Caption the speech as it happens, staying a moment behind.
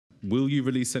will you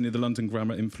release any of the London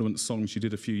Grammar influenced songs you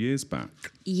did a few years back?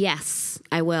 Yes,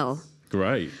 I will.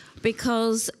 Great.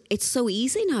 Because it's so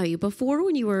easy now. Before,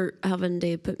 when you were having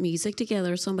to put music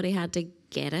together, somebody had to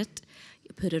get it,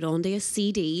 you put it onto a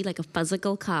CD, like a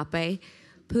physical copy,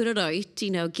 put it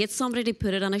out, get somebody to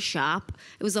put it on a shop.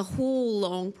 It was a whole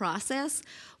long process.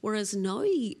 Whereas now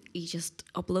you just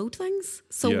upload things.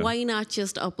 So why not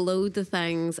just upload the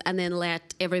things and then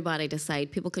let everybody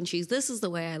decide? People can choose, this is the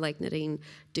way I like Nadine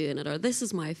doing it, or this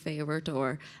is my favourite,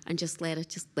 and just let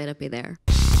it be there.